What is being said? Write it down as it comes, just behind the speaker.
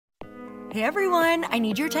Hey everyone, I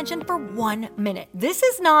need your attention for 1 minute. This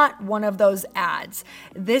is not one of those ads.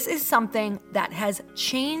 This is something that has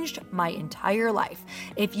changed my entire life.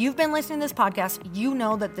 If you've been listening to this podcast, you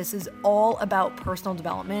know that this is all about personal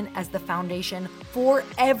development as the foundation for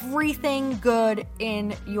everything good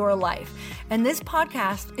in your life. And this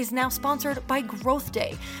podcast is now sponsored by Growth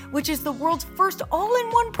Day, which is the world's first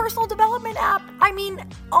all-in-one personal development app. I mean,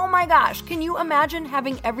 oh my gosh, can you imagine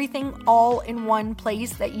having everything all in one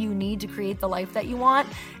place that you need to create the life that you want?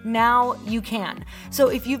 Now you can. So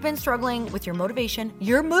if you've been struggling with your motivation,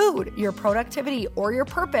 your mood, your productivity, or your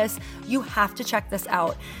purpose, you have to check this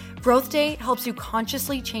out. Growth Day helps you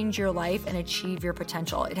consciously change your life and achieve your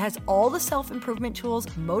potential. It has all the self-improvement tools,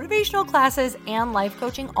 motivational classes, and life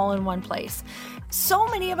coaching all in one place. So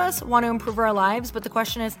many of us want to improve our lives, but the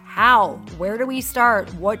question is how? Where do we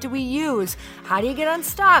start? What do we use? How do you get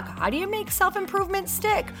unstuck? How do you make self-improvement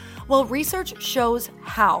stick? Well, research shows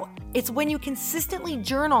how. It's when you consistently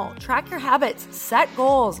journal, track your habits, set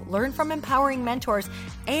goals, learn from empowering mentors,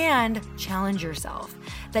 and challenge yourself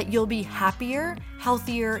that you'll be happier,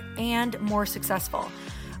 healthier, and more successful.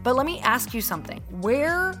 But let me ask you something.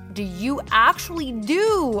 Where do you actually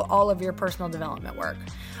do all of your personal development work?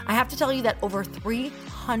 I have to tell you that over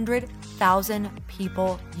 300,000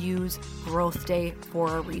 people use Growth Day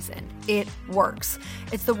for a reason. It works.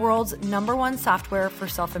 It's the world's #1 software for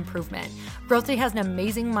self-improvement. Growth Day has an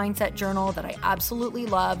amazing mindset journal that I absolutely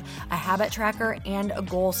love, a habit tracker, and a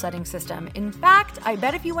goal-setting system. In fact, I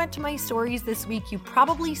bet if you went to my stories this week, you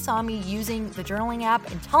probably saw me using the journaling app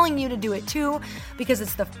and telling you to do it too, because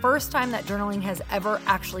it's the first time that journaling has ever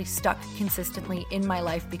actually stuck consistently in my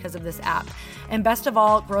life because of this app. And best of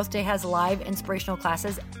all, Growth Day has live inspirational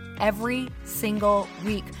classes every single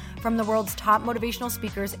week from the world's top motivational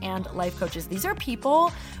speakers and life coaches. These are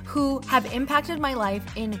people who have impacted my life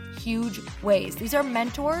in huge ways. These are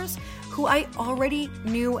mentors who I already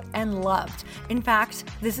knew and loved. In fact,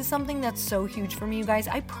 this is something that's so huge for me, you guys.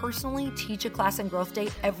 I personally teach a class in Growth Day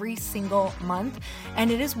every single month,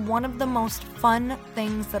 and it is one of the most fun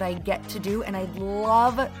things that I get to do, and I'd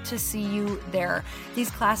love to see you there.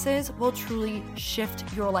 These classes will truly shift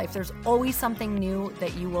your life. There's always something new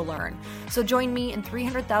that you will learn. So join me and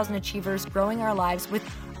 300,000 achievers growing our lives with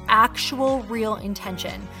actual real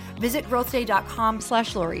intention. Visit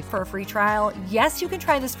growthday.com/Lori for a free trial. Yes, you can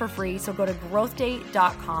try this for free. So go to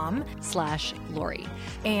growthday.com/Lori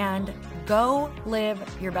and go live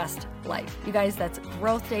your best life. You guys, that's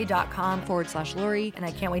growthday.com/Lori. And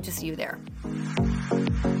I can't wait to see you there.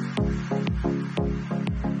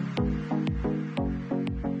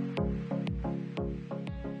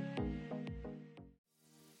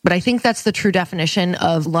 But I think that's the true definition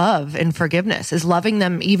of love and forgiveness, is loving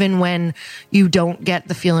them even when you don't get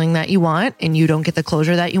the feeling that you want and you don't get the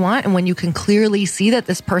closure that you want. And when you can clearly see that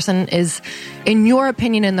this person is, in your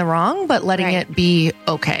opinion, in the wrong, but letting it be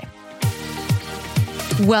okay.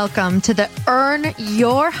 Welcome to the Earn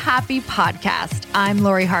Your Happy podcast. I'm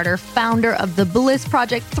Lori Harder, founder of The Bliss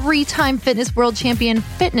Project, 3-time fitness world champion,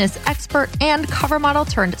 fitness expert, and cover model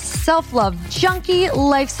turned self-love junkie,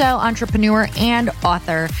 lifestyle entrepreneur, and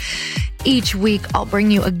author. Each week, I'll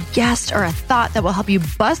bring you a guest or a thought that will help you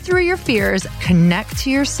bust through your fears, connect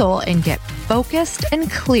to your soul, and get focused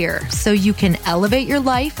and clear so you can elevate your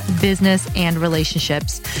life, business, and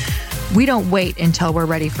relationships. We don't wait until we're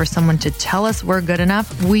ready for someone to tell us we're good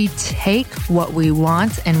enough. We take what we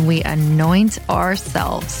want and we anoint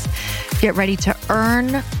ourselves. Get ready to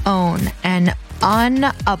earn, own, and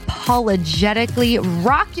unapologetically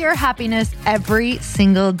rock your happiness every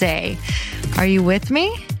single day. Are you with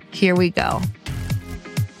me? Here we go.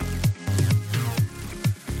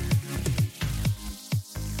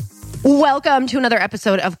 Welcome to another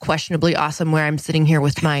episode of Questionably Awesome, where I'm sitting here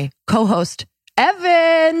with my co-host,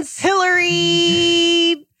 Evans.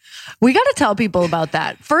 Hillary. We got to tell people about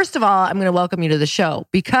that. First of all, I'm going to welcome you to the show,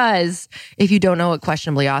 because if you don't know what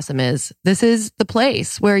Questionably Awesome is, this is the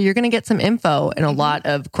place where you're going to get some info and a lot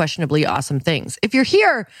of questionably awesome things. If you're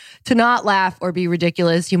here to not laugh or be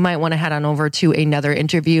ridiculous, you might want to head on over to another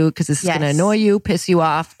interview, because this is going to annoy you, piss you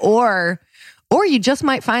off, or you just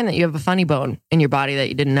might find that you have a funny bone in your body that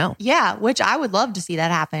you didn't know. Yeah, which I would love to see that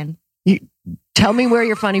happen. Tell me where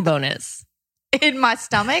your funny bone is. In my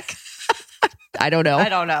stomach? I don't know. I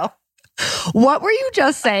don't know. What were you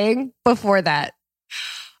just saying before that?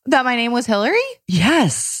 That my name was Hillary?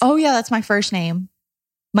 Yes. Oh yeah, that's my first name.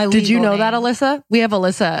 Did you know that, Alyssa? We have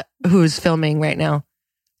Alyssa who's filming right now.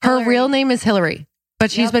 Her Hillary. real name is Hillary,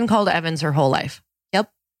 but she's been called Evans her whole life. Yep.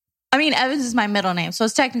 I mean, Evans is my middle name, so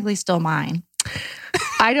it's technically still mine.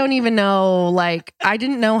 I don't even know, I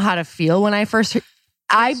didn't know how to feel when I first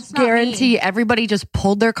I It's not guarantee me. everybody just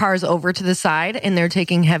pulled their cars over to the side and they're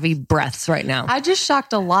taking heavy breaths right now. I just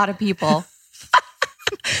shocked a lot of people.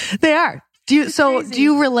 They are. Do crazy.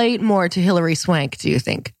 you relate more to Hillary Swank, do you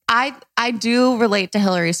think? I do relate to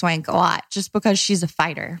Hillary Swank a lot just because she's a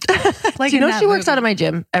fighter. Like Do you in know that she works movie. out of my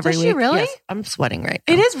gym every Does week? she really? Yes. I'm sweating right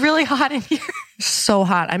now. It is really hot in here. So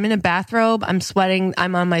hot. I'm in a bathrobe. I'm sweating.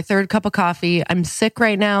 I'm on my third cup of coffee. I'm sick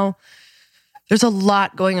right now. There's a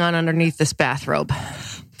lot going on underneath this bathrobe.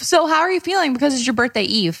 So how are you feeling? Because it's your birthday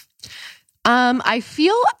eve. I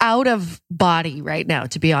feel out of body right now,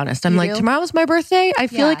 to be honest. I'm You like, do? tomorrow's my birthday. I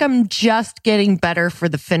feel Yeah. like I'm just getting better for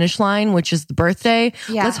the finish line, which is the birthday.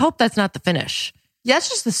 Yeah. Let's hope that's not the finish. Yeah, that's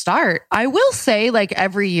just the start. I will say, like,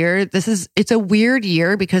 every year, it's a weird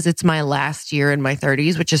year because it's my last year in my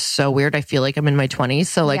 30s, which is so weird. I feel like I'm in my 20s.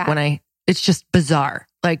 So like Yeah. it's just bizarre.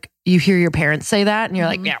 Like you hear your parents say that and you're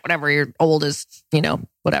like, yeah, whatever, you're old as,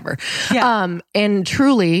 whatever. Yeah. And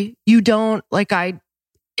truly you don't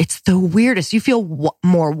it's the weirdest. You feel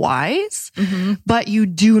more wise, but you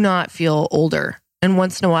do not feel older. And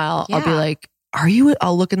once in a while I'll be Yeah. like,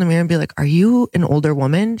 I'll look in the mirror and be like, are you an older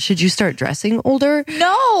woman? Should you start dressing older?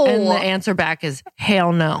 No. And the answer back is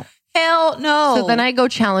hell no. Hell no. So then I go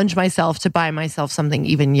challenge myself to buy myself something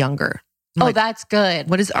even younger. I'm Oh, like, that's good.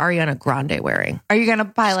 what is Ariana Grande wearing? Are you going to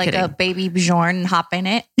buy Just like kidding. a baby Bjorn and hop in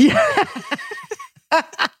it? Yeah.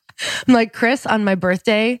 I'm like, Chris, on my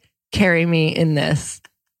birthday, carry me in this.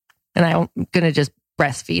 And I'm going to just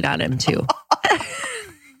breastfeed on him too.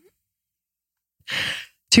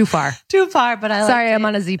 Too far. Too far, but I Sorry, I'm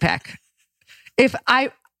on a Z-Pack. Do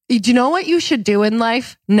you know what you should do in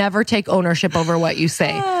life? Never take ownership over what you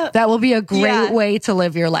say. That will be a great Yeah. way to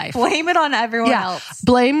live your life. blame it on everyone else.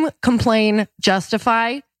 Blame, complain,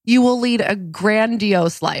 justify. You will lead a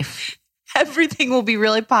grandiose life. Everything will be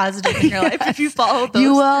really positive in your life if you follow those You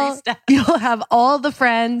 3 will. steps. You'll have all the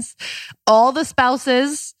friends, all the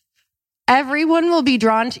spouses. Everyone will be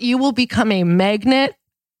drawn to you. Will become a magnet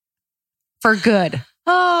for good.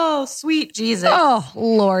 Oh, sweet Jesus. Oh,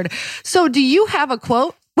 Lord. So do you have a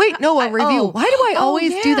quote? Wait, no, a review. Why do I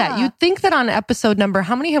always do that? yeah. You'd think that on episode number,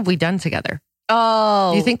 how many have we done together?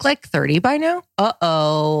 Oh. Do you think like 30 by now?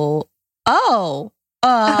 Uh-oh. Oh.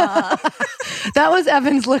 That was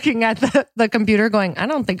Evans looking at the computer going, I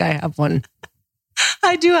don't think I have one.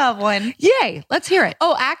 I do have one. Yay. Let's hear it.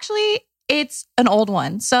 Oh, actually, it's an old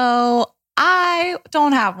one. So I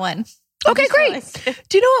don't have one. Okay, Just great. realized it.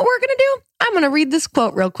 Do you know what we're going to do? I'm going to read this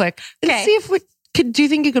quote real quick and Okay. see if do you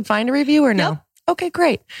think you could find a review or no? Yep. Okay,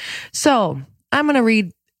 great. So I'm going to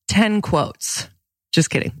read 10 quotes. Just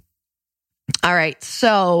kidding. All right.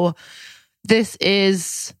 So this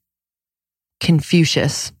is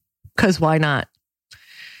Confucius, because why not?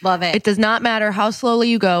 Love it. It does not matter how slowly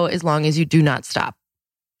you go as long as you do not stop.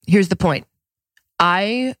 Here's the point.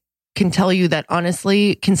 I can tell you that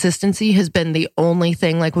honestly, consistency has been the only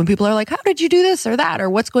thing. Like when people are like, how did you do this or that? Or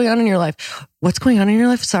what's going on in your life? What's going on in your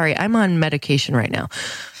life? Sorry, I'm on medication right now.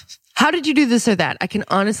 How did you do this or that? I can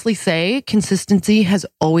honestly say consistency has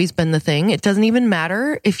always been the thing. It doesn't even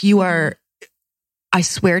matter if you are, I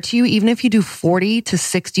swear to you, even if you do 40 to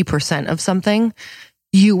 60% of something,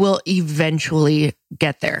 you will eventually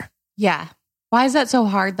get there. Yeah. Why is that so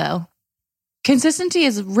hard though? Consistency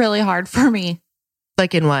is really hard for me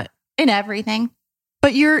Like in what? in everything.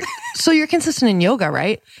 But you're consistent in yoga,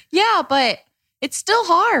 right? Yeah, but it's still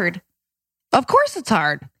hard. Of course it's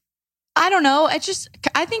hard. I don't know.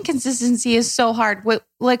 I think consistency is so hard.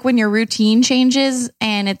 Like when your routine changes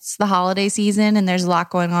and it's the holiday season and there's a lot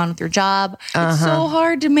going on with your job, it's so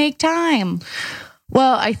hard to make time.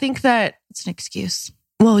 Well, I think that, It's an excuse.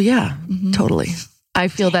 well, yeah, totally. I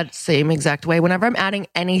feel that same exact way. Whenever I'm adding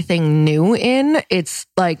anything new in, it's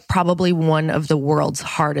like probably one of the world's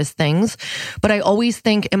hardest things. But I always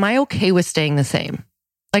think, am I okay with staying the same?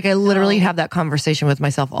 Like I literally have that conversation with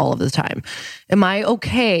myself all of the time. Am I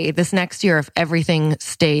okay this next year if everything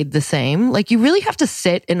stayed the same? Like you really have to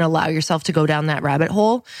sit and allow yourself to go down that rabbit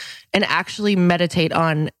hole and actually meditate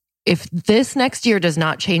on, if this next year does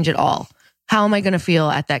not change at all, how am I going to feel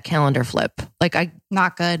at that calendar flip? Like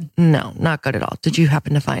Not good. no, not good at all. Did you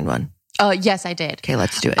happen to find one? Yes, I did. Okay,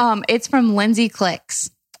 let's do it. It's from Lindsay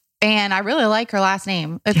Clicks. And I really like her last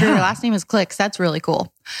name. If your last name is Clicks, that's really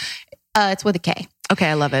cool. It's with a K. Okay,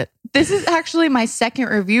 I love it. This is actually my second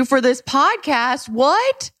review for this podcast.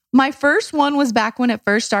 What? My first one was back when it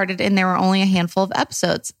first started and there were only a handful of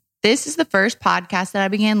episodes. This is the first podcast that I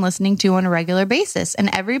began listening to on a regular basis.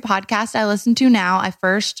 And every podcast I listen to now, I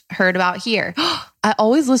first heard about here. I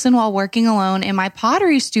always listen while working alone in my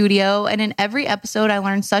pottery studio. And in every episode, I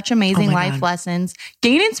learn such amazing my life God. lessons,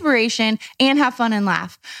 gain inspiration, and have fun and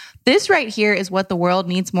laugh. This right here is what the world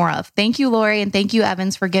needs more of. Thank you, Lori, and thank you,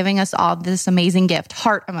 Evans, for giving us all this amazing gift.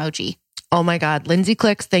 Heart emoji. Oh my God. Lindsay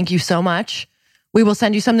Clicks, thank you so much. We will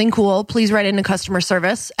send you something cool. Please write into customer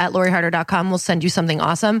service at LoriHarder.com. We'll send you something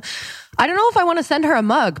awesome. I don't know if I want to send her a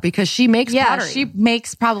mug because she makes pottery. She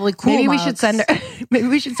makes probably cool Maybe mugs. we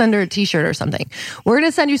should send her a t-shirt or something. We're going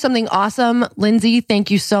to send you something awesome. Lindsay,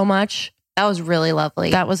 thank you so much. That was really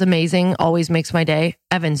lovely. That was amazing. Always makes my day.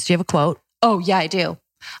 Evans, do you have a quote? Oh, yeah, I do.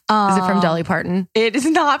 Is it from Dolly Parton? It is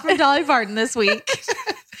not from Dolly Parton this week.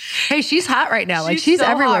 Hey, she's hot right now. She's so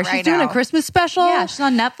everywhere. hot She's right doing now. a Christmas special. Yeah, she's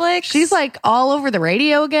on Netflix. She's like all over the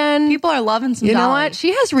radio again. People are loving some You know Dolly. what?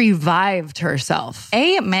 She has revived herself.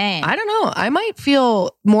 Amen. I don't know. I might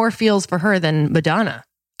feel more feels for her than Madonna.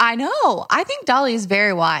 I know. I think Dolly is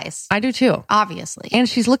very wise. I do too. Obviously. And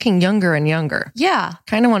she's looking younger and younger. Yeah.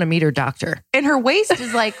 Kind of want to meet her doctor. And her waist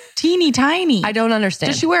is like teeny tiny. I don't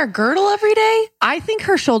understand. Does she wear a girdle every day? I think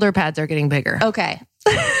her shoulder pads are getting bigger. Okay.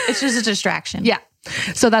 It's just a distraction. Yeah.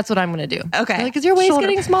 So that's what I'm going to do. Okay. Like, is your waist Shoulder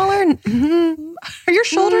getting smaller? Mhm. Are your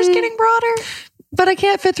shoulders getting broader? But I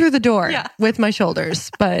can't fit through the door Yeah. with my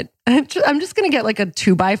shoulders. But I'm just going to get like a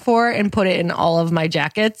 2x4 and put it in all of my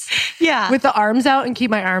jackets Yeah. with the arms out and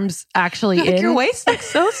keep my arms actually like in. your waist looks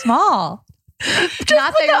so small. Just Not put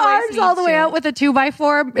that the your waist arms all the needs way to. out with a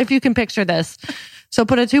 2x4, if you can picture this. So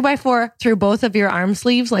put a 2x4 through both of your arm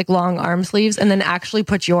sleeves, like long arm sleeves, and then actually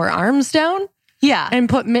put your arms down Yeah. and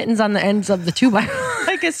put mittens on the ends of the 2x4.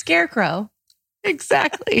 like a scarecrow.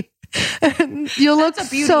 Exactly. And you'll look That's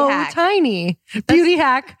a beauty so hack. tiny. Beauty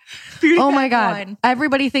hack. Oh my hack God. one.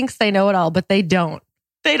 Everybody thinks they know it all, but they don't.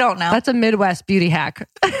 They don't know. That's a Midwest beauty hack.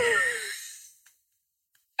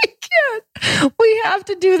 I can't. We have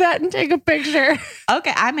to do that and take a picture.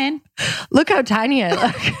 Okay, I'm in. Look how tiny I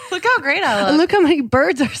look. Look how great I And look. look how many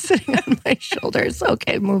birds are sitting on my shoulders.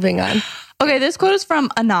 Okay, moving on. Okay, this quote is from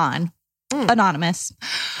Anonymous.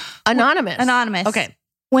 Anonymous. Okay.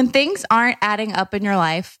 When things aren't adding up in your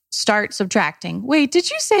life, start subtracting. Wait, did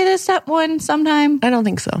you say this at one sometime? I don't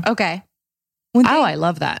think so. Okay. I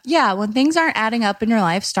love that. Yeah, when things aren't adding up in your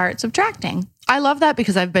life, start subtracting. I love that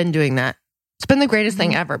because I've been doing that. It's been the greatest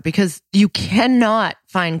thing ever because you cannot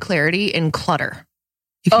find clarity in clutter.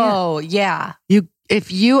 You can't. Oh, yeah.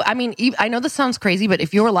 I know this sounds crazy, but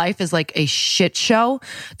if your life is like a shit show,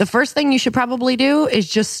 the first thing you should probably do is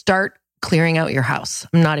just start clearing out your house.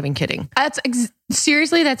 I'm not even kidding.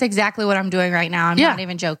 Seriously, that's exactly what I'm doing right now. I'm not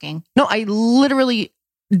even joking. No, I literally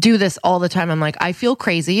do this all the time. I'm like, I feel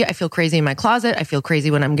crazy. I feel crazy in my closet. I feel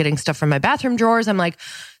crazy when I'm getting stuff from my bathroom drawers. I'm like,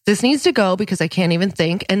 this needs to go because I can't even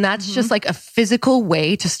think. And that's just like a physical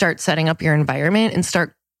way to start setting up your environment and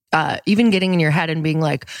start even getting in your head and being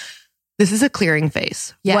like, this is a clearing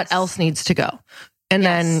phase. Yes. What else needs to go? And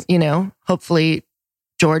then, hopefully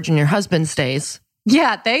George and your husband stays.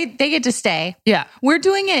 Yeah, they get to stay. Yeah. We're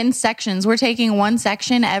doing it in sections. We're taking one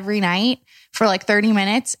section every night for like 30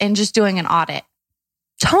 minutes and just doing an audit.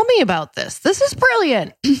 Tell me about this. This is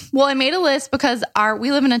brilliant. Well, I made a list because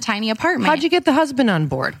we live in a tiny apartment. How'd you get the husband on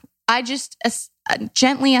board? I just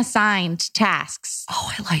gently assigned tasks.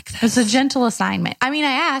 Oh, I like this. It's a gentle assignment. I mean,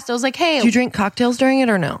 I asked. I was like, hey. Do you drink cocktails during it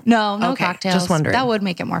or no? No Okay, cocktails. just wondering. That would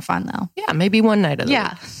make it more fun though. Yeah, maybe one night of the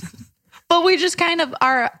Yeah. week. But we just kind of,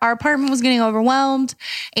 our apartment was getting overwhelmed.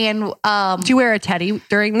 And Do you wear a teddy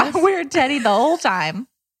during this? I wear a teddy the whole time.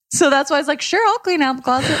 So that's why I was like, sure, I'll clean out the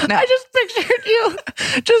closet. No. I just pictured you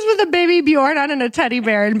just with a baby Bjorn on and a teddy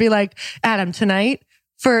bear and be like, Adam, tonight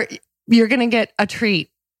you're going to get a treat.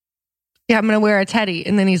 Yeah, I'm going to wear a teddy.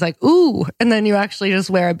 And then he's like, ooh. And then you actually just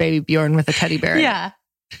wear a baby Bjorn with a teddy bear. Yeah.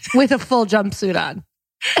 With a full jumpsuit on.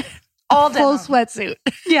 All Full denim. sweatsuit.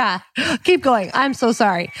 Yeah. Keep going. I'm so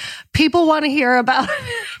sorry. People want to hear about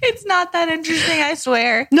It's not that interesting, I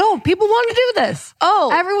swear. No, people want to do this.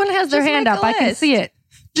 Oh, Everyone has their just hand make up. a I can list. see it.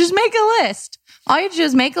 just make a list. All you have to do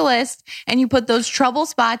is make a list and you put those trouble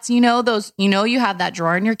spots. You have that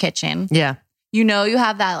drawer in your kitchen. Yeah. You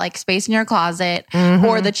have that like space in your closet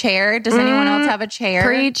or the chair. Does anyone else have a chair?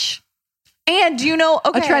 Preach. And do you know,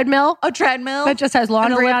 A treadmill A treadmill. that just has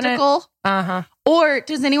laundry an on it. elliptical. Uh-huh. Or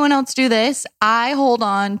does anyone else do this? I hold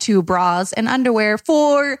on to bras and underwear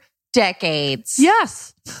for decades.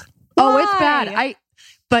 Yes. Oh, it's bad. Why?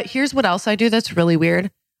 But here's what else I do that's really weird.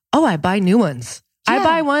 Oh, I buy new ones. I Yeah.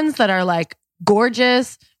 buy ones that are like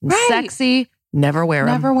gorgeous, and Right. sexy. Never wear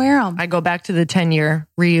them. Never wear them. I go back to the 10-year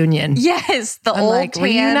reunion. Yes, the I'm old like, tan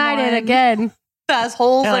reunited one again. that has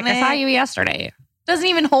holes They're in like, it. I saw you yesterday. Doesn't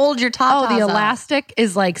even hold your top. Oh, the elastic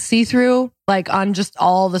is like see-through, like on just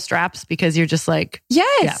all the straps because you're just like,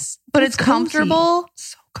 Yes, but it's It's cozy. comfortable.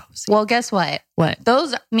 so cozy. Well, guess what? What?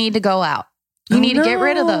 Those need to go out. You Oh, need to get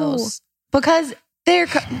rid of no. those because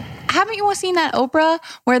Haven't you seen that Oprah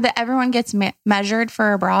where everyone gets measured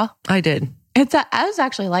for a bra? I did. That was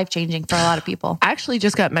actually life-changing for a lot of people. I actually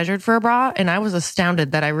just got measured for a bra and I was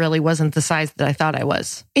astounded that I really wasn't the size that I thought I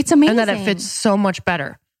was. It's amazing. And that it fits so much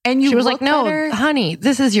better. And she was like, no, better. honey,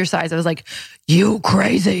 this is your size. I was like, you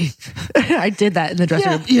crazy. I did that in the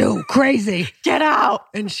dressing room. You crazy. Get out.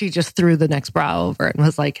 And she just threw the next bra over it and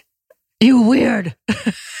was like, you weird.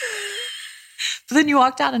 But then you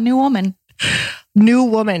walked out a new woman. New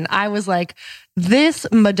woman. I was like, this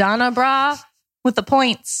Madonna bra with the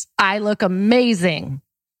points. I look amazing.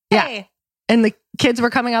 Hey. Yeah. And the kids were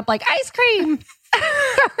coming up like, ice cream.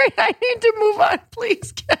 All right, I need to move on.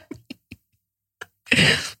 Please get me.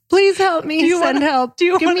 Please help me. Send help.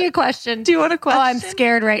 Give me a question. Do you want a question? Oh, I'm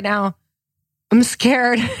scared right now. I'm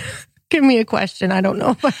scared. Give me a question. I don't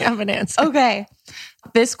know if I have an answer. Okay.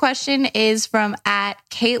 This question is from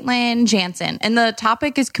 @Caitlin Jansen. And the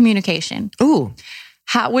topic is communication. Ooh.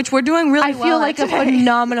 Which we're doing really well. I feel like a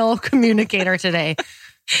phenomenal communicator today.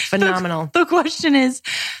 Phenomenal. The question is,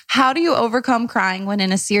 how do you overcome crying when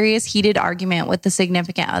in a serious, heated argument with the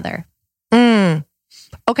significant other?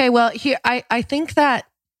 Okay, well, here I think that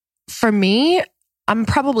for me, I'm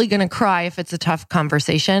probably going to cry if it's a tough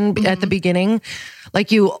conversation at the beginning.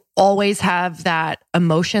 Like you always have that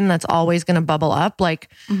emotion that's always going to bubble up. Like,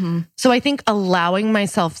 so I think allowing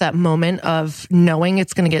myself that moment of knowing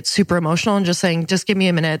it's going to get super emotional and just saying, just give me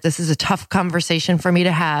a minute. This is a tough conversation for me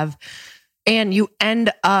to have. And you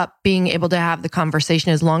end up being able to have the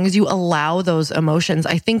conversation as long as you allow those emotions.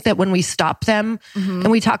 I think that when we stop them, and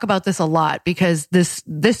we talk about this a lot because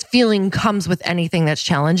this feeling comes with anything that's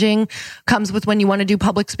challenging, comes with when you want to do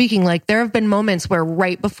public speaking. Like there have been moments where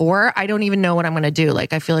right before, I don't even know what I'm going to do.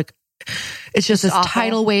 Like I feel like it's just this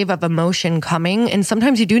tidal wave of emotion coming. And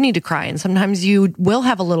sometimes you do need to cry and sometimes you will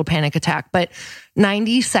have a little panic attack, but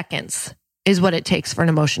 90 seconds is what it takes for an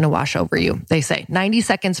emotion to wash over you. They say 90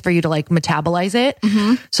 seconds for you to like metabolize it.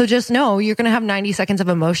 So just know you're going to have 90 seconds of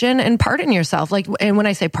emotion and pardon yourself. Like, and when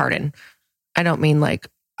I say pardon, I don't mean like,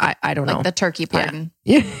 I don't know. Like the turkey pardon.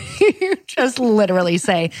 Yeah. You just literally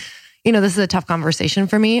say, you know, this is a tough conversation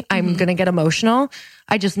for me. I'm going to get emotional.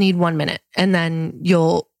 I just need 1 minute. And then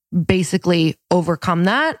you'll basically overcome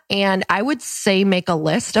that. And I would say, make a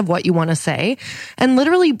list of what you want to say and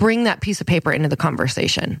literally bring that piece of paper into the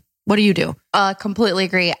conversation. What do you do? Completely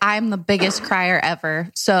agree. I'm the biggest crier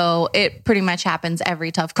ever. So it pretty much happens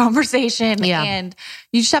every tough conversation. Yeah. And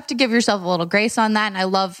you just have to give yourself a little grace on that. And I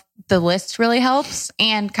love the list really helps.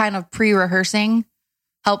 And kind of pre-rehearsing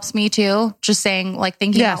helps me too. Just saying, like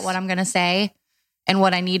thinking about what I'm going to say and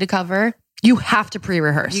what I need to cover. You have to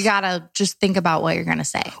pre-rehearse. You got to just think about what you're going to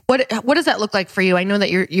say. What does that look like for you? I know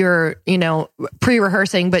that you're you know,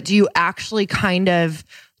 pre-rehearsing, but do you actually kind of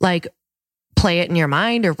like play it in your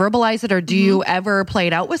mind or verbalize it? Or do you ever play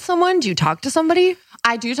it out with someone? Do you talk to somebody?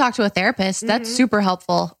 I do talk to a therapist. That's super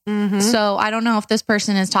helpful. So I don't know if this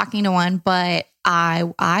person is talking to one, but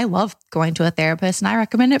I love going to a therapist and I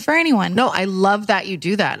recommend it for anyone. No, I love that you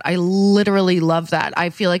do that. I literally love that.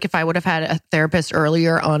 I feel like if I would have had a therapist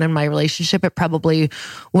earlier on in my relationship, it probably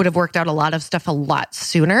would have worked out a lot of stuff a lot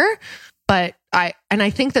sooner. But I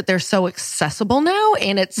think that they're so accessible now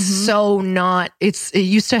and it's so not, it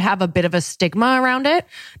used to have a bit of a stigma around it.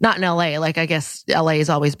 Not in LA. Like, I guess LA has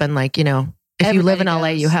always been like, you know, if you live in LA,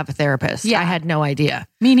 you have a therapist. Yeah. I had no idea.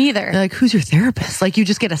 Me neither. They're like, who's your therapist? Like you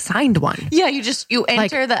just get assigned one. Yeah. You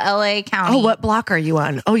enter the LA county. Oh, what block are you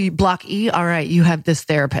on? Oh, you block E? All right. You have this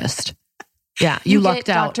therapist. Yeah. You lucked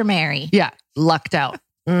out. Dr. Mary. Yeah. Lucked out.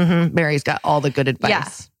 Mary's got all the good advice.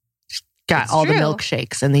 Yeah. Got all the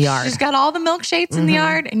milkshakes in the yard. She's got all the milkshakes in the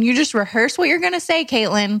yard. And you just rehearse what you're going to say,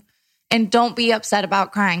 Caitlin. And don't be upset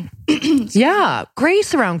about crying. Yeah.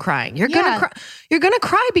 Grace around crying. You're going to cry. You're going to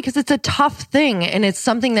cry because it's a tough thing and it's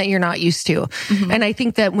something that you're not used to. And I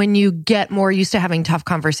think that when you get more used to having tough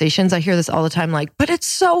conversations, I hear this all the time, like, but it's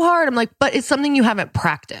so hard. I'm like, but it's something you haven't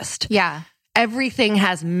practiced. Yeah. Everything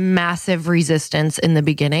has massive resistance in the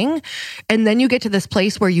beginning. And then you get to this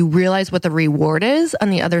place where you realize what the reward is on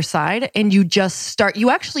the other side. And you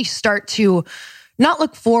actually start to not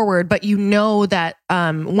look forward, but you know that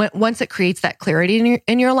once it creates that clarity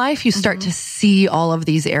in your life, you start to see all of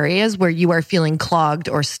these areas where you are feeling clogged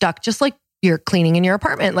or stuck, just like you're cleaning in your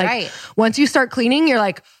apartment. Like once you start cleaning, you're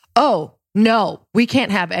like, oh, no, we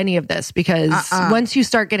can't have any of this because once you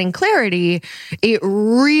start getting clarity, it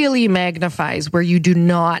really magnifies where you do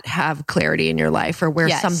not have clarity in your life or where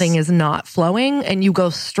something is not flowing and you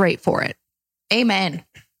go straight for it. Amen.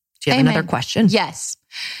 Do you have another question? Yes.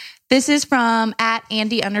 This is from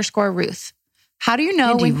 @Andy_Ruth. How do you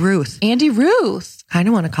know Andy Ruth. Andy Ruth. I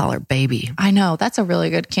don't want to call her baby. I know. That's a really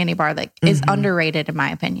good candy bar that is underrated in my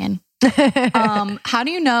opinion. How do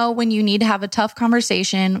you know when you need to have a tough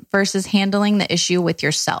conversation versus handling the issue with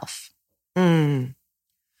yourself? All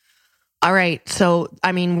right. So,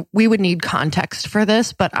 I mean, we would need context for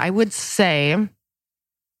this, but I would say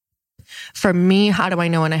for me, how do I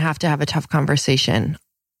know when I have to have a tough conversation?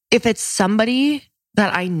 If it's somebody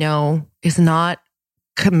that I know is not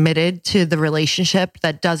committed to the relationship,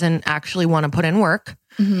 that doesn't actually want to put in work.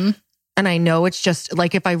 And I know it's just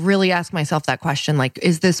like, if I really ask myself that question, like,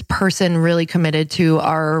 is this person really committed to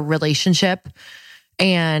our relationship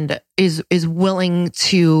and is willing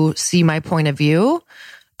to see my point of view?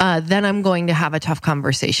 Then I'm going to have a tough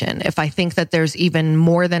conversation. If I think that there's even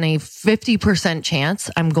more than a 50%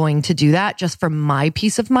 chance, I'm going to do that just for my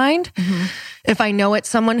peace of mind. If I know it's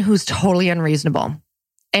someone who's totally unreasonable,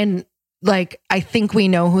 and like, I think we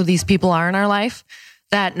know who these people are in our life,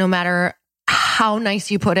 that no matter how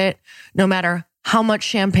nice you put it, no matter how much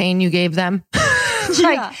champagne you gave them,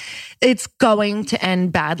 like, it's going to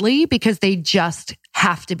end badly because they just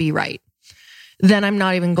have to be right. Then I'm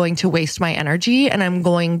not even going to waste my energy, and I'm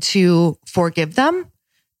going to forgive them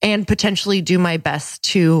and potentially do my best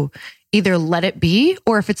to either let it be,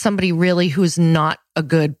 or if it's somebody really who's not a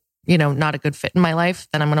good, not a good fit in my life,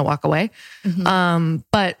 then I'm going to walk away.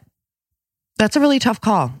 But that's a really tough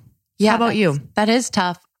call. Yeah. How about you? That is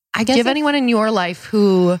tough. I guess. Do you have anyone in your life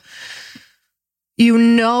who,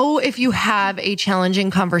 if you have a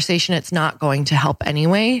challenging conversation, it's not going to help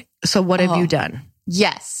anyway? So what have you done?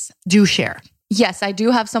 Yes. Do share. Yes, I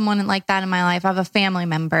do have someone like that in my life. I have a family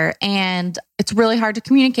member, and it's really hard to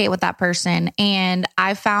communicate with that person. And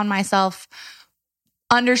I found myself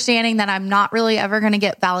understanding that I'm not really ever going to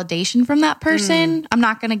get validation from that person. I'm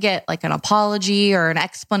not going to get like an apology or an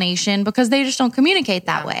explanation because they just don't communicate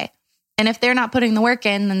that way. And if they're not putting the work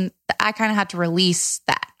in, then I kind of had to release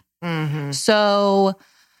that. So,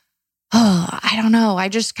 I don't know.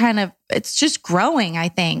 It's just growing, I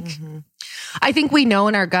think. I think we know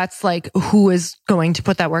in our guts, like, who is going to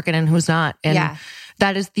put that work in and who's not. And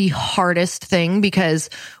that is the hardest thing because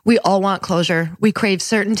we all want closure. We crave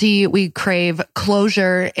certainty. We crave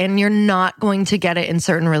closure, and you're not going to get it in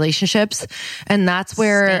certain relationships. And that's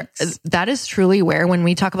where, that is truly where, when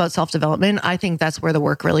we talk about self-development, I think that's where the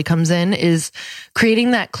work really comes in, is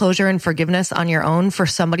creating that closure and forgiveness on your own for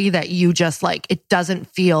somebody that you just like, it doesn't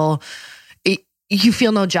feel, you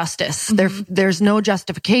feel no justice. There's no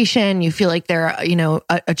justification. You feel like they're,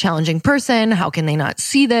 a challenging person. How can they not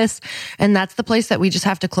see this? And that's the place that we just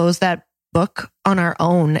have to close that book on our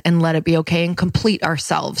own and let it be okay and complete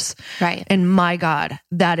ourselves. Right. And my God,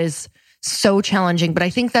 that is so challenging. But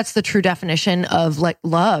I think that's the true definition of like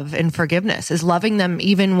love and forgiveness, is loving them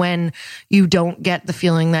even when you don't get the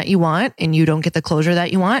feeling that you want and you don't get the closure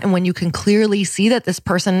that you want. And when you can clearly see that this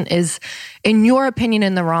person is, in your opinion,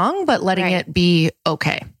 in the wrong, but letting it be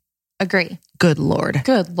okay. Agree. Good Lord.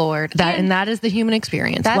 Good Lord. And that is the human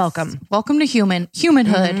experience. Welcome to humanhood.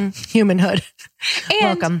 Humanhood.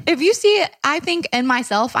 And welcome. If you see it, I think in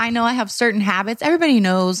myself, I know I have certain habits. Everybody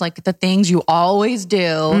knows like the things you always do.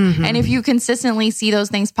 And if you consistently see those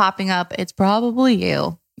things popping up, it's probably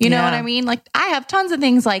you. You know what I mean? Like, I have tons of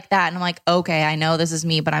things like that. And I'm like, okay, I know this is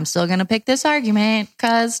me, but I'm still going to pick this argument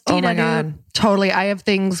because, oh my God, totally. I have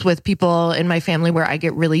things with people in my family where I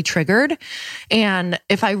get really triggered. And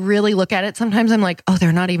if I really look at it, sometimes I'm like, oh,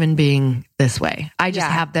 they're not even being this way. I just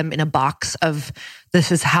have them in a box of,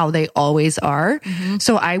 this is how they always are.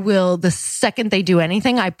 So I will, the second they do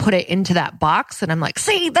anything, I put it into that box and I'm like,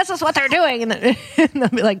 see, this is what they're doing. And they'll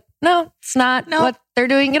be like, no, it's not what they're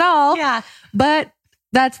doing at all. Yeah. But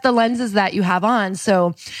that's the lenses that you have on.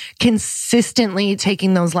 So consistently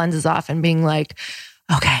taking those lenses off and being like,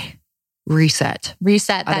 okay, reset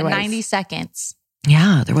that 90 seconds.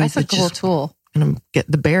 Yeah. Otherwise, that's a cool tool.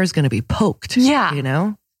 The bear's going to be poked. Yeah. It's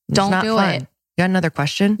don't not do fun. it. You got another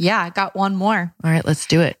question? Yeah. I got one more. All right, let's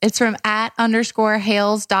do it. It's from @Hales.yeah_.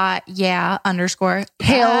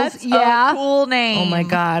 Hales. That's a cool name. Oh my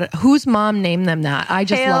God. Whose mom named them that? I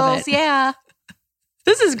just love it. Yeah.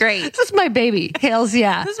 This is great. This is my baby. Hales,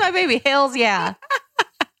 yeah. This is my baby. Hales, yeah.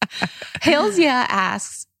 Hales, yeah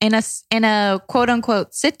asks in a quote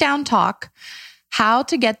unquote sit down talk, how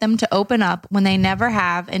to get them to open up when they never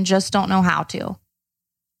have and just don't know how to.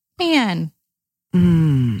 Man.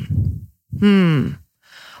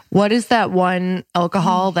 What is that one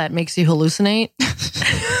alcohol that makes you hallucinate?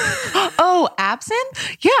 Oh,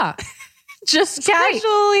 absinthe? Yeah. Just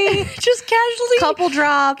casually. Just casually. Couple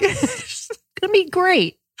drops. Gonna be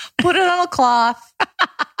great. Put it on a cloth.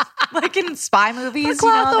 Like in spy movies, a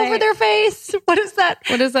cloth over their face. What is that?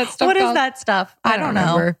 What is that stuff What is called? that stuff? I don't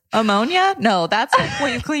know. remember. Ammonia? No, that's like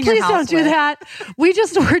when you clean your Please house don't do with. that.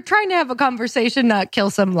 We're trying to have a conversation, not kill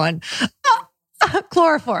someone.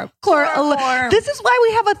 Chloroform. Chloroform. This is why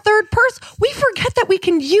we have a third person. We forget that we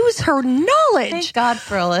can use her knowledge. Thank God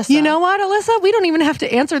for Alyssa. You know what, Alyssa? We don't even have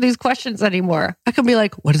to answer these questions anymore. I can be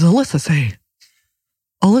like, what does Alyssa say?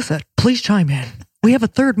 Alyssa, please chime in. We have a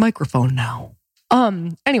third microphone now.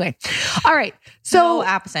 Anyway. All right. So no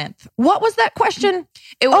absinthe. what was that question?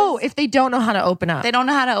 It was, If they don't know how to open up. they don't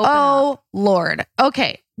know how to open up. Oh, Lord.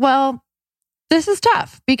 Okay. Well, this is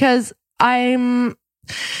tough because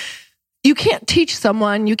you can't teach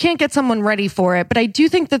someone, you can't get someone ready for it, but I do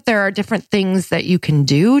think that there are different things that you can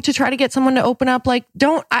do to try to get someone to open up. Like,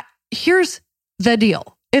 here's the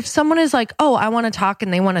deal. If someone is like, oh, I want to talk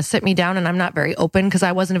and they want to sit me down and I'm not very open because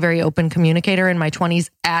I wasn't a very open communicator in my 20s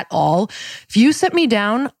at all. If you sit me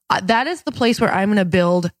down, that is the place where I'm going to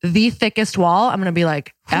build the thickest wall. I'm going to be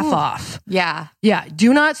like, F off. Yeah. Yeah.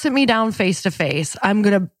 Do not sit me down face to face. I'm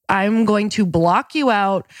going to block you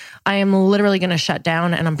out. I am literally going to shut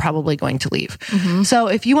down and I'm probably going to leave. Mm-hmm. So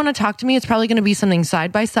if you want to talk to me, it's probably going to be something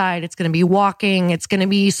side by side. It's going to be walking. It's going to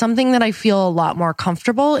be something that I feel a lot more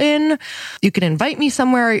comfortable in. You can invite me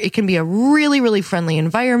somewhere. It can be a really, really friendly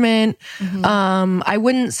environment. Mm-hmm. I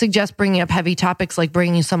wouldn't suggest bringing up heavy topics like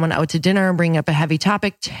bringing someone out to dinner and bringing up a heavy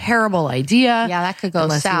topic. Terrible idea. Yeah, that could go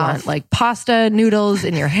Unless south. you want like pasta noodles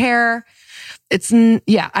in your hair.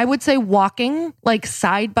 I would say walking like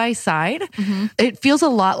side by side. Mm-hmm. It feels a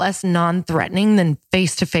lot less non-threatening than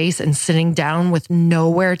face to face and sitting down with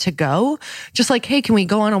nowhere to go. Just like, hey, can we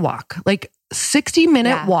go on a walk? Like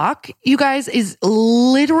 60-minute walk, you guys, is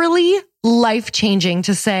literally life-changing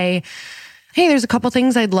to say, hey, there's a couple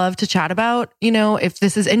things I'd love to chat about. You know, if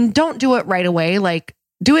this is, and don't do it right away. Like,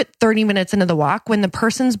 do it 30 minutes into the walk when the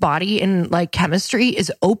person's body and like chemistry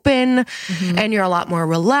is open and you're a lot more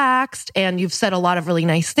relaxed and you've said a lot of really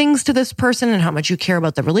nice things to this person and how much you care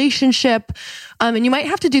about the relationship. And you might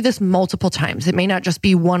have to do this multiple times. It may not just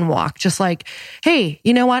be one walk, just like, hey,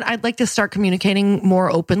 you know what? I'd like to start communicating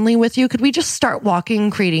more openly with you. Could we just start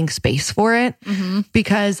walking, creating space for it?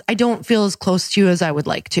 Because I don't feel as close to you as I would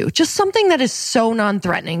like to. Just something that is so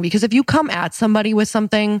non-threatening, because if you come at somebody with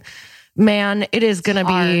something, man, it is going to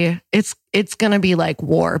be, it's going to be like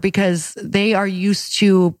war, because they are used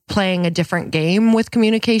to playing a different game with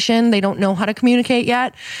communication. They don't know how to communicate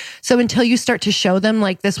yet. So until you start to show them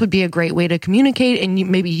like this would be a great way to communicate,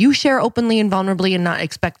 and maybe you share openly and vulnerably and not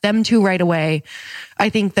expect them to right away, I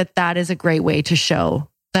think that is a great way to show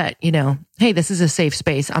that, you know, hey, this is a safe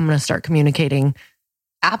space. I'm going to start communicating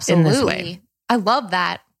Absolutely. in this way. I love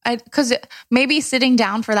that. Because maybe sitting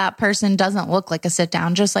down for that person doesn't look like a sit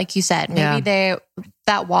down, just like you said. Maybe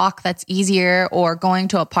that walk that's easier, or going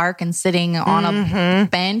to a park and sitting on a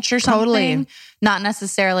bench or something. Totally. Not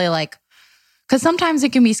necessarily like, because sometimes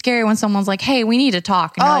it can be scary when someone's like, "Hey, we need to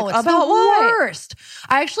talk." And you're like, it's about the what? worst.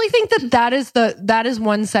 I actually think that is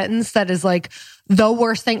one sentence that is like the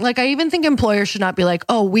worst thing. Like, I even think employers should not be like,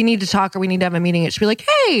 "Oh, we need to talk," or "We need to have a meeting." It should be like,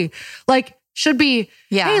 "Hey," like. Should be,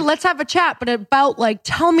 hey, let's have a chat, but about like,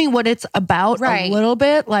 tell me what it's about a little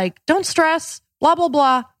bit. Like, don't stress, blah, blah,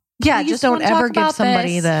 blah. Yeah, Please just don't ever give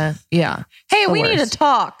somebody hey, we need to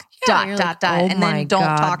talk. Yeah, dot. And then don't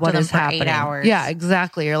talk to them for 8 hours. Yeah,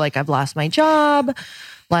 exactly. Or like, I've lost my job.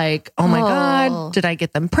 Like, oh my God, did I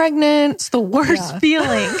get them pregnant? It's the worst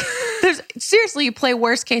feeling. Seriously, you play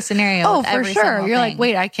worst case scenario. Oh, for sure. You're like,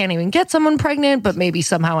 wait, I can't even get someone pregnant, but maybe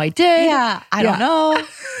somehow I did. Yeah, I don't know.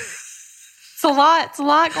 It's a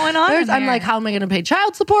lot going on. I'm like, how am I going to pay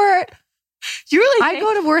child support? You really? I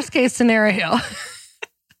go to worst case scenario.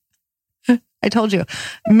 I told you,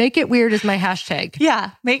 make it weird is my hashtag.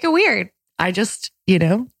 Yeah, make it weird. I just,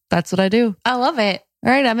 that's what I do. I love it.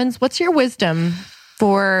 All right, Evans, what's your wisdom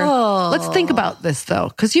for? Let's think about this though,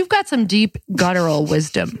 because you've got some deep guttural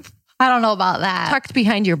wisdom. I don't know about that. Tucked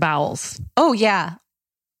behind your bowels. Oh yeah,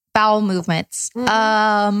 bowel movements.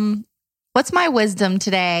 What's my wisdom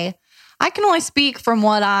today? I can only speak from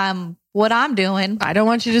what I'm doing. I don't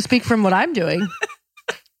want you to speak from what I'm doing.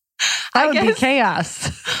 That would be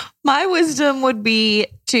chaos. My wisdom would be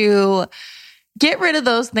to get rid of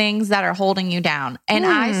those things that are holding you down. And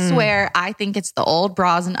I swear, I think it's the old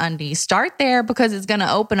bras and undies. Start there, because it's going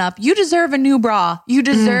to open up. You deserve a new bra. You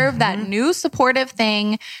deserve that new supportive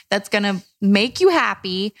thing that's going to make you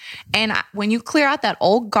happy. And when you clear out that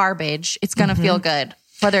old garbage, it's going to feel good.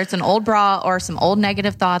 Whether it's an old bra or some old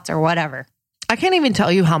negative thoughts or whatever. I can't even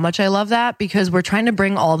tell you how much I love that, because we're trying to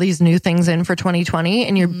bring all these new things in for 2020,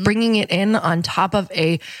 and you're bringing it in on top of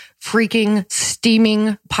a freaking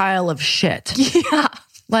steaming pile of shit. Yeah.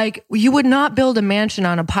 Like, you would not build a mansion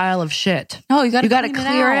on a pile of shit. No, you got to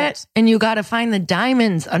clear it, and you got to find the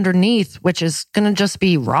diamonds underneath, which is going to just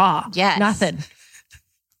be raw. Yes. Nothing.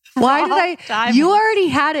 Why did I? Diamonds. You already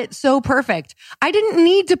had it so perfect. I didn't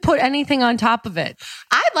need to put anything on top of it.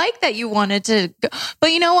 I like that you wanted to,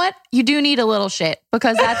 but you know what? You do need a little shit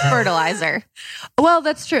because that's fertilizer. Well,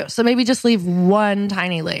 that's true. So maybe just leave one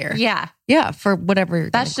tiny layer. Yeah. Yeah, for whatever you're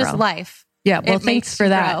That's gonna just grow. life. Yeah, well, It thanks makes for you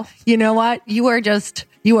that. grow. You know what? You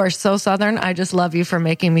are so Southern. I just love you for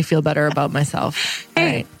making me feel better about myself. Hey,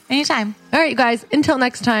 All right. anytime. All right, you guys. Until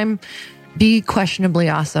next time, be questionably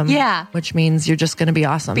awesome. Yeah. Which means you're just going to be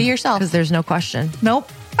awesome. Be yourself. Because there's no question. Nope.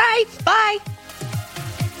 Bye. Bye.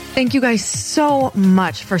 Thank you guys so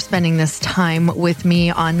much for spending this time with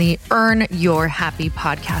me on the Earn Your Happy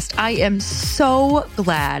podcast. I am so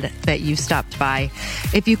glad that you stopped by.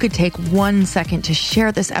 If you could take 1 second to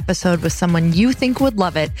share this episode with someone you think would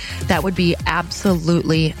love it, that would be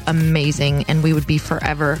absolutely amazing, and we would be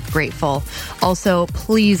forever grateful. Also,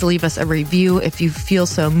 please leave us a review if you feel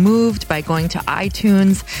so moved by going to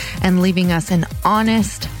iTunes and leaving us an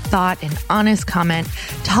honest thought, an honest comment.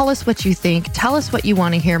 Tell us what you think. Tell us what you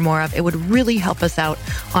want to hear more of. It would really help us out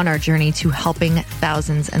on our journey to helping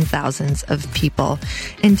thousands and thousands of people.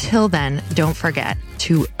 Until then, don't forget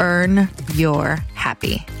to earn your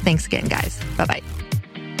happy. Thanks again, guys. Bye-bye.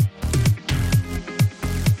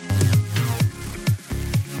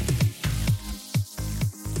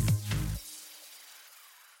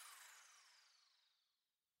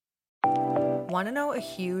 Want to know a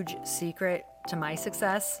huge secret to my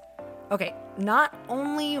success? Okay, not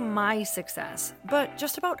only my success, but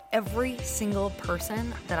just about every single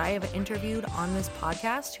person that I have interviewed on this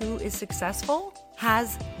podcast who is successful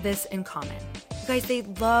has this in common. You guys, they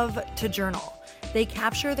love to journal. They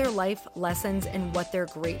capture their life lessons and what they're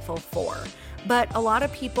grateful for. But a lot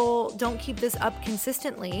of people don't keep this up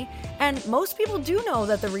consistently, and most people do know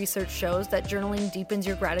that the research shows that journaling deepens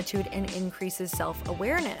your gratitude and increases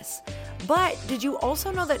self-awareness. But did you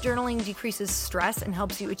also know that journaling decreases stress and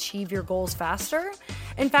helps you achieve your goals faster?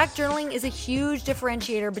 In fact, journaling is a huge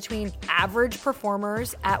differentiator between average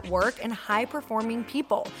performers at work and high-performing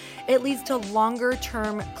people. It leads to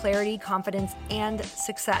longer-term clarity, confidence, and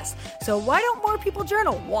success. So why don't more people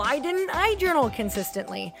journal? Why didn't I journal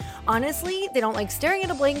consistently? Honestly, they don't like staring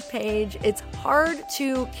at a blank page. It's hard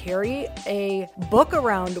to carry a book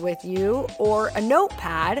around with you or a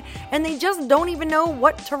notepad, and they just don't even know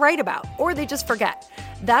what to write about, or they just forget.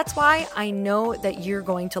 That's why I know that you're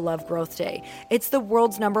going to love Growth Day. It's the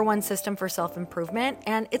world's #1 system for self-improvement,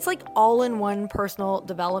 and it's like all-in-one personal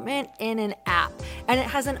development in an app. And it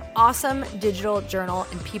has an awesome digital journal,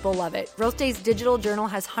 and people love it. Growth Day's digital journal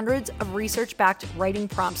has hundreds of research-backed writing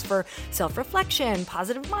prompts for self-reflection,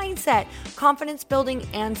 positive mindset, confidence building,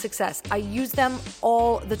 and success. I use them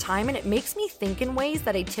all the time, and it makes me think in ways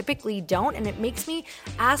that I typically don't, and it makes me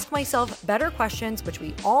ask myself better questions, which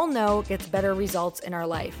we all know gets better results in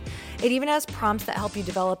our life. It even has prompts that help you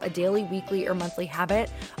develop a daily, weekly, or monthly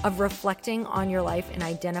habit of reflecting on your life and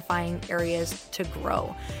identifying areas to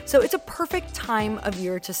grow. So it's a perfect time of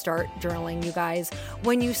year to start journaling, you guys.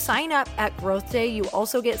 When you sign up at Growth Day, you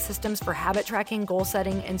also get systems for habit tracking, goal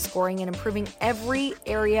setting, and scoring, and improving every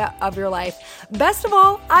area of your life. Best of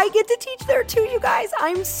all, I get to teach there too, you guys.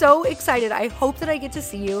 I'm so excited. I hope that I get to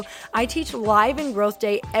see you. I teach live in Growth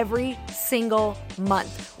Day every single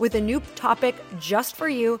month with a new topic just for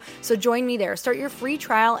you. So join me there. Start your free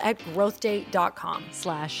trial at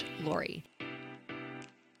growthday.com/Lori.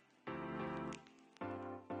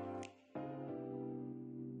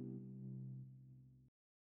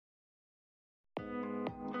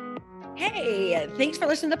 Hey, thanks for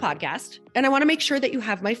listening to the podcast. And I want to make sure that you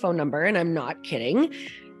have my phone number, and I'm not kidding.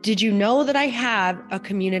 Did you know that I have a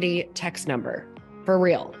community text number? For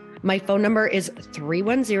real. My phone number is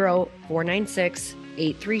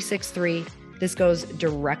 310-496-8363. This goes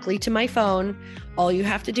directly to my phone. All you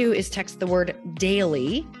have to do is text the word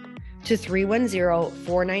daily to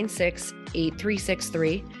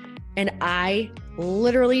 310-496-8363. And I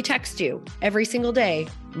literally text you every single day,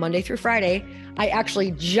 Monday through Friday. I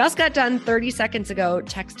actually just got done 30 seconds ago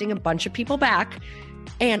texting a bunch of people back,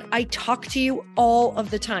 and I talk to you all of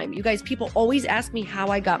the time. You guys, people always ask me how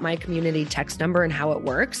I got my community text number and how it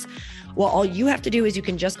works. Well, all you have to do is you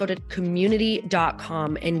can just go to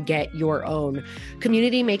community.com and get your own.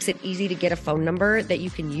 Community makes it easy to get a phone number that you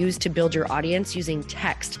can use to build your audience using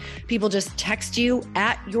text. People just text you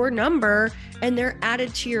at your number and they're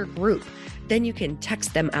added to your group. Then you can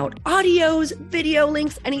text them out audios, video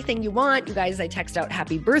links, anything you want. You guys, I text out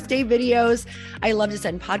happy birthday videos. I love to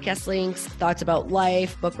send podcast links, thoughts about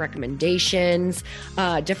life, book recommendations,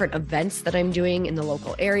 different events that I'm doing in the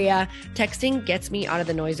local area. Texting gets me out of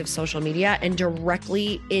the noise of social media and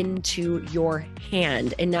directly into your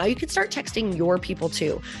hand. And now you can start texting your people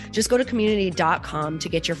too. Just go to community.com to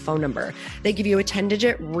get your phone number. They give you a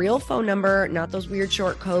 10-digit real phone number, not those weird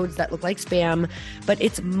short codes that look like spam, but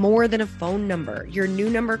it's more than a phone number. Your new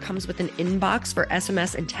number comes with an inbox for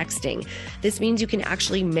SMS and texting. This means you can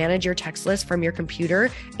actually manage your text list from your computer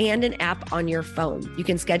and an app on your phone. You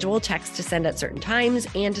can schedule texts to send at certain times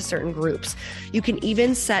and to certain groups. You can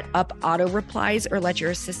even set up auto replies or let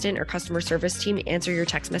your assistant or customer service team answer your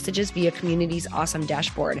text messages via Community's awesome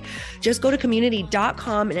dashboard. Just go to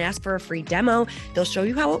community.com and ask for a free demo. They'll show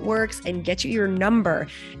you how it works and get you your number.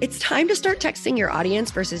 It's time to start texting your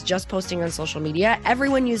audience versus just posting on social media.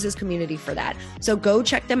 Everyone uses Community for that. So go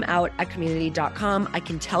check them out at community.com. I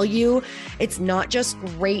can tell you it's not just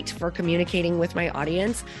great for communicating with my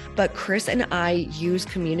audience, but Chris and I use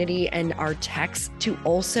Community and our texts to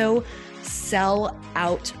also sell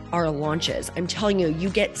out our launches. I'm telling you, you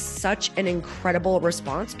get such an incredible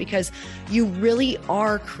response because you really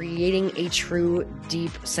are creating a true,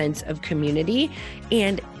 deep sense of community.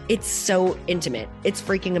 And it's so intimate. It's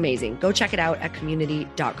freaking amazing. Go check it out at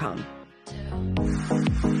community.com.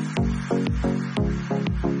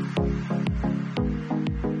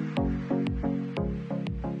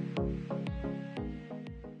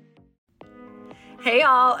 Hey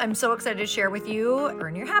all, I'm so excited to share with you,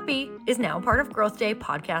 Earn Your Happy is now part of Growth Day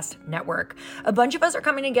Podcast Network. A bunch of us are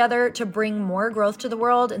coming together to bring more growth to the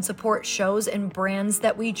world and support shows and brands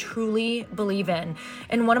that we truly believe in.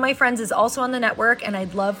 And one of my friends is also on the network, and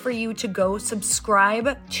I'd love for you to go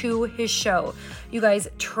subscribe to his show. You guys,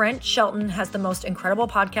 Trent Shelton has the most incredible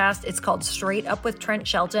podcast. It's called Straight Up with Trent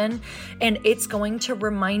Shelton, and it's going to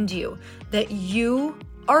remind you that you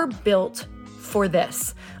are built for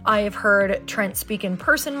this. I have heard Trent speak in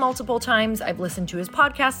person multiple times. I've listened to his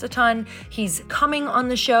podcast a ton. He's coming on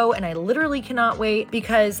the show, and I literally cannot wait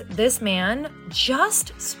because this man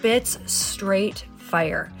just spits straight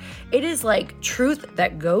fire. It is like truth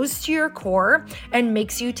that goes to your core and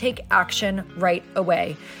makes you take action right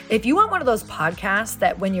away. If you want one of those podcasts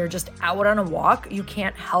that when you're just out on a walk, you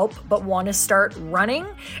can't help but want to start running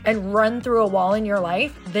and run through a wall in your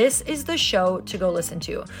life, this is the show to go listen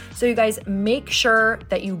to. So you guys, make sure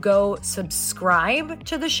that you go subscribe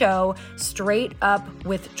to the show, Straight Up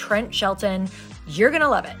with Trent Shelton. You're going to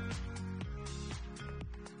love it.